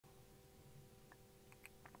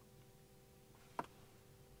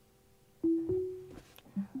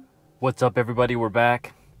What's up, everybody? We're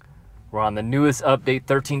back. We're on the newest update,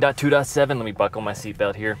 13.2.7. Let me buckle my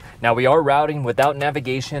seatbelt here. Now, we are routing without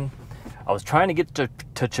navigation. I was trying to get to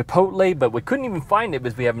Chipotle, but we couldn't even find it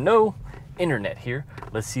because we have no internet here.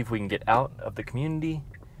 Let's see if we can get out of the community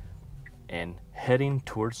and heading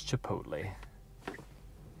towards Chipotle.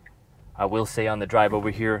 I will say on the drive over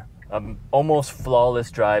here, almost flawless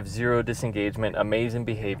drive, zero disengagement, amazing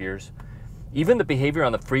behaviors. Even the behavior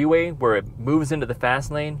on the freeway where it moves into the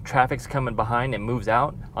fast lane, traffic's coming behind and moves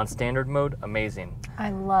out on standard mode, amazing. I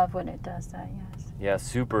love when it does that, yes. Yeah,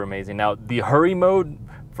 super amazing. Now, the hurry mode,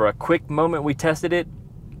 for a quick moment we tested it,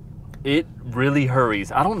 it really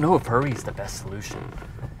hurries. I don't know if hurry is the best solution,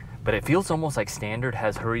 but it feels almost like standard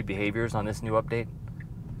has hurry behaviors on this new update.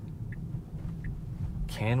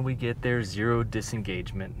 Can we get there? Zero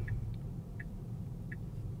disengagement.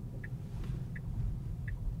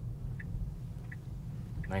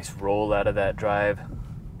 Nice roll out of that drive.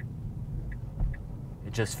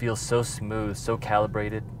 It just feels so smooth, so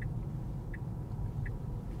calibrated.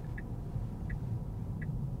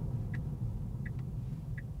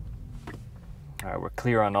 All right, we're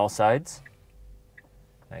clear on all sides.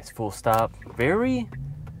 Nice full stop. Very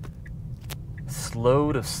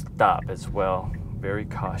slow to stop as well. Very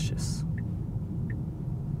cautious.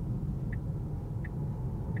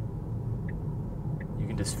 You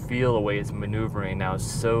can just feel the way it's maneuvering now. It's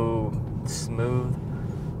so smooth.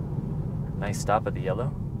 Nice stop at the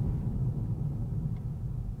yellow.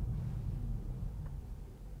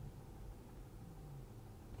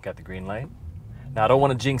 Got the green light. Now, I don't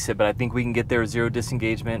want to jinx it, but I think we can get there with zero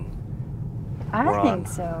disengagement. I think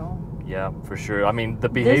so. Yeah, for sure. I mean, the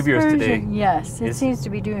behaviors today. Yes, it seems to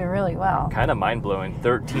be doing really well. Kind of mind-blowing.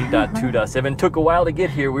 13.2.7 took a while to get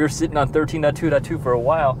here. We were sitting on 13.2.2 for a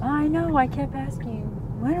while. I know. I kept asking you,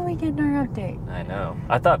 when are we getting our update? I know.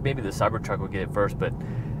 I thought maybe the Cybertruck would get it first, but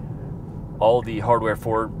all the hardware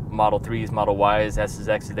for Model 3s, Model Ys, S's,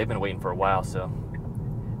 X's, they've been waiting for a while, so.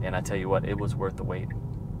 And I tell you what, it was worth the wait.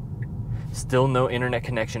 Still no internet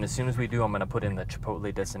connection. As soon as we do, I'm going to put in the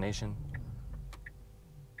Chipotle destination.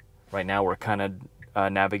 Right now, we're kind of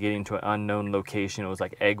navigating to an unknown location. It was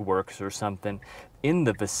like Eggworks or something in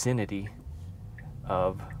the vicinity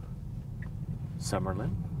of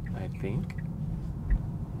Summerlin, I think.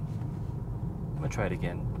 I'm going to try it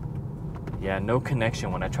again. Yeah, no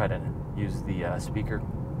connection when I try to use the speaker.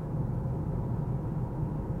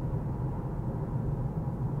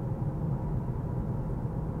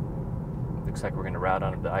 Looks like we're going to route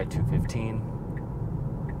onto the I-215.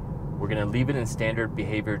 We're going to leave it in standard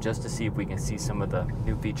behavior just to see if we can see some of the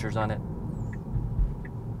new features on it.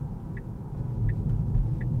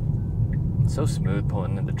 It's so smooth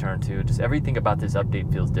pulling into turn two. Just everything about this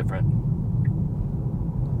update feels different.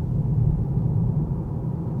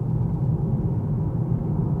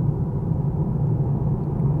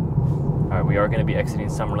 All right, we are going to be exiting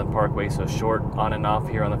Summerlin Parkway, so short on and off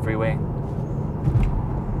here on the freeway.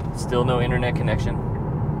 Still no internet connection.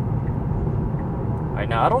 All right,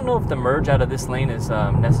 now I don't know if the merge out of this lane is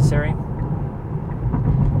necessary,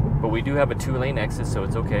 but we do have a 2-lane exit, so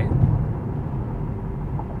it's okay.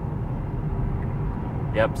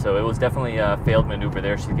 Yep, so it was definitely a failed maneuver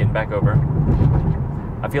there. She's getting back over.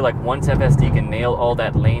 I feel like once FSD can nail all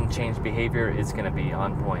that lane change behavior, it's going to be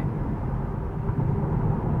on point.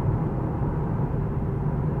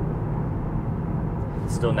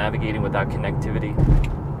 Still navigating without connectivity.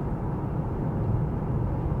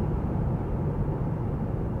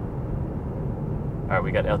 All right,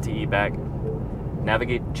 we got LTE back.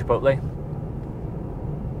 Navigate Chipotle.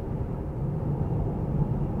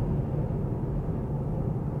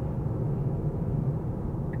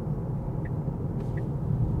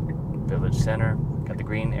 Village Center. Got the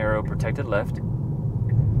green arrow protected left. All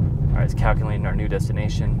right, it's calculating our new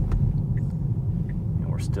destination. And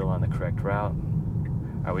we're still on the correct route.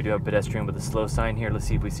 All right, we do have a pedestrian with a slow sign here. Let's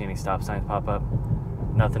see if we see any stop signs pop up.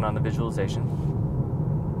 Nothing on the visualization.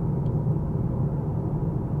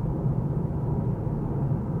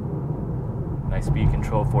 Nice speed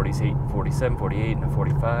control, 48, 47, 48, and a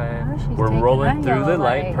 45. Oh, we're rolling through the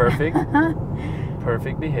light. light. Perfect.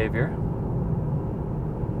 Perfect behavior.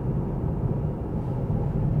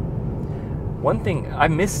 One thing, I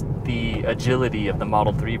missed the agility of the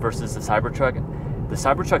Model 3 versus the Cybertruck. The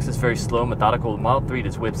Cybertruck is very slow, methodical. The Model 3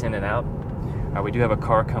 just whips in and out. All right, we do have a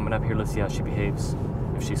car coming up here. Let's see how she behaves,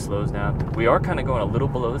 if she slows down. We are kind of going a little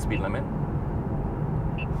below the speed limit.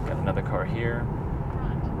 Got another car here.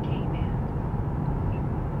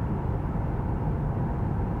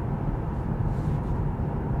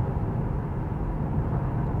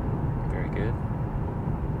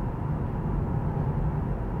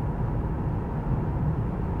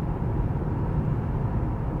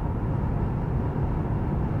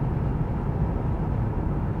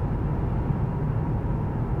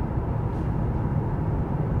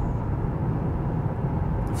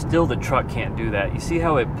 Still, the truck can't do that. You see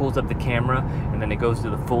how it pulls up the camera and then it goes to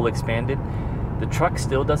the full expanded? The truck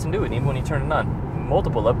still doesn't do it, even when you turn it on.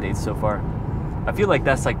 Multiple updates so far. I feel like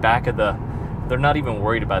that's like back of the... They're not even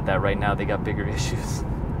worried about that right now. They got bigger issues.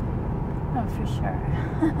 Oh, for sure.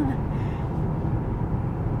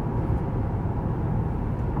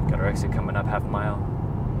 Got our exit coming up half a mile.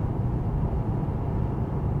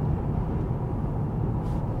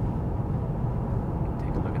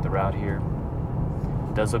 Take a look at the route here.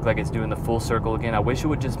 It does look like it's doing the full circle again. I wish it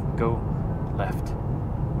would just go left.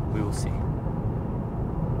 We will see.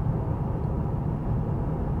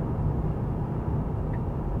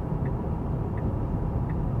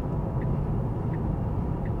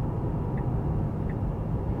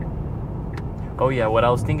 Oh yeah, what I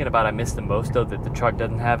was thinking about I missed the most though that the truck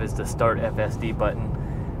doesn't have is the start FSD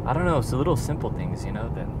button. I don't know, it's the little simple things, you know,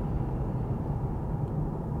 that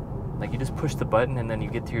like you just push the button and then you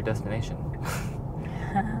get to your destination.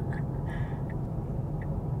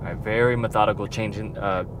 Alright, very methodical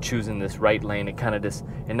choosing this right lane. It kind of just,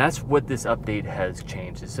 and that's what this update has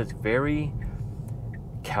changed. It's just very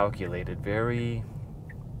calculated, very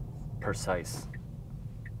precise.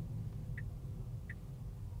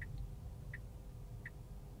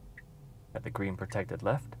 Got the green protected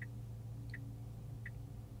left.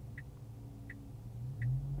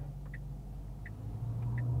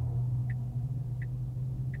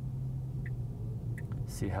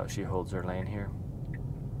 See how she holds her lane here.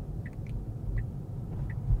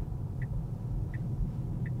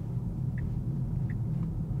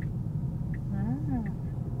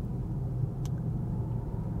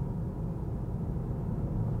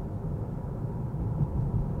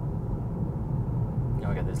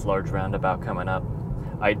 This large roundabout coming up.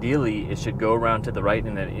 Ideally, it should go around to the right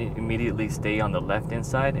and then immediately stay on the left hand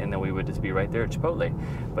side, and then we would just be right there at Chipotle.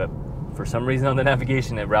 But for some reason on the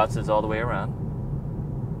navigation, it routes us all the way around.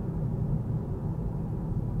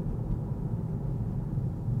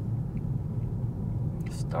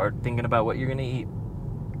 Start thinking about what you're gonna eat.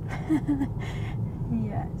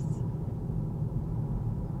 Yes.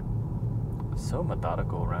 So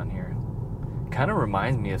methodical around here. Kind of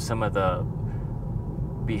reminds me of some of the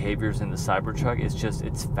behaviors in the Cybertruck.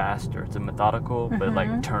 It's faster. It's a methodical, but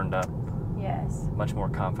like turned up. Yes. Much more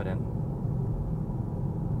confident.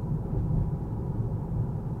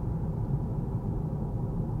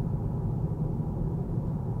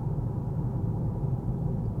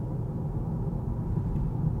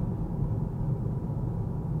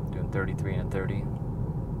 Doing 33 and 30.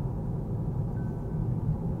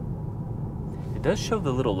 It does show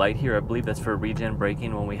the little light here. I believe that's for regen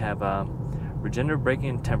braking when we have regenerative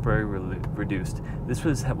braking temporary reduced. This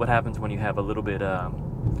was what happens when you have a little bit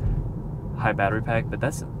high battery pack, but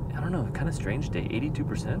that's, I don't know, kind of strange day,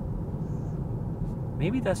 82%.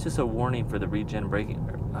 Maybe that's just a warning for the regen braking,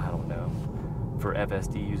 I don't know, for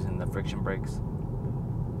FSD using the friction brakes.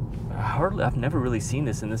 I've never really seen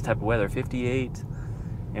this in this type of weather. 58,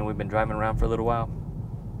 and we've been driving around for a little while.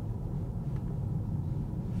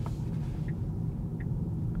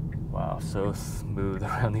 Wow, so smooth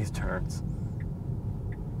around these turns.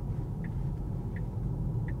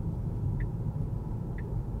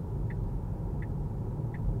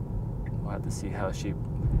 We'll have to see how she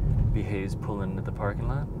behaves pulling into the parking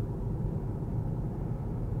lot.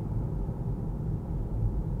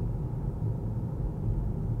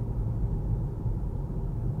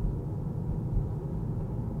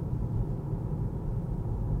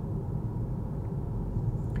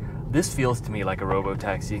 This feels to me like a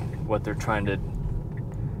robo-taxi, what they're trying to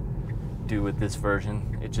do with this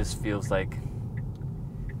version. It just feels like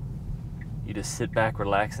you just sit back,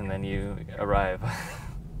 relax, and then you arrive.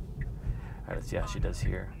 Alright, let's see how she does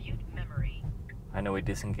here. I know we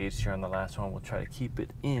disengaged here on the last one. We'll try to keep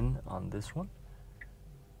it in on this one.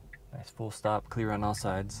 Nice full stop, clear on all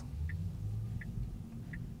sides.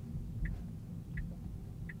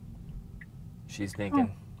 She's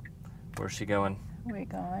thinking. Where's she going? We're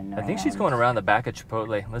going I think she's going around the back of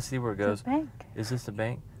Chipotle. Let's see where it goes. bank. Is this the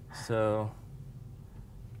bank? So,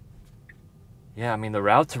 yeah, I mean, the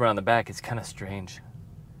routes around the back is kind of strange.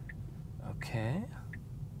 Okay.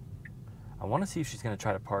 I want to see if she's going to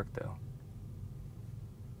try to park, though.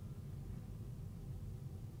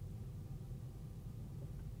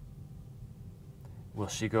 Will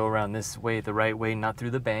she go around this way, the right way, not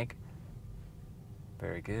through the bank?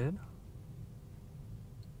 Very good.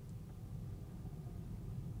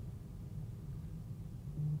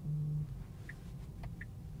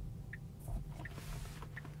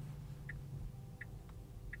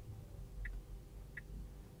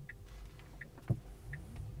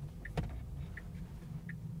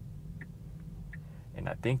 And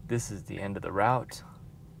I think this is the end of the route.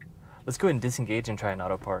 Let's go ahead and disengage and try an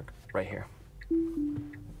auto park right here.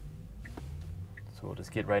 So we'll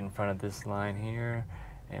just get right in front of this line here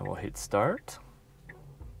and we'll hit start.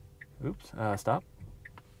 Oops, stop.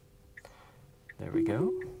 There we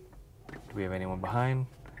go. Do we have anyone behind?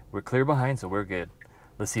 We're clear behind, so we're good.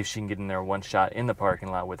 Let's see if she can get in there one shot in the parking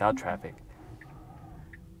lot without traffic.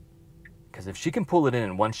 Because if she can pull it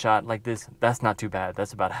in one shot like this, that's not too bad.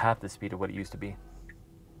 That's about half the speed of what it used to be.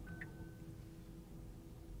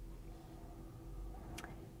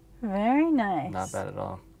 Very nice. Not bad at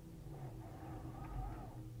all.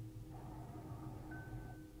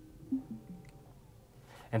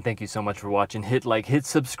 And thank you so much for watching. Hit like, hit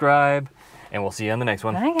subscribe, and we'll see you on the next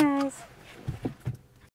one. Bye, guys.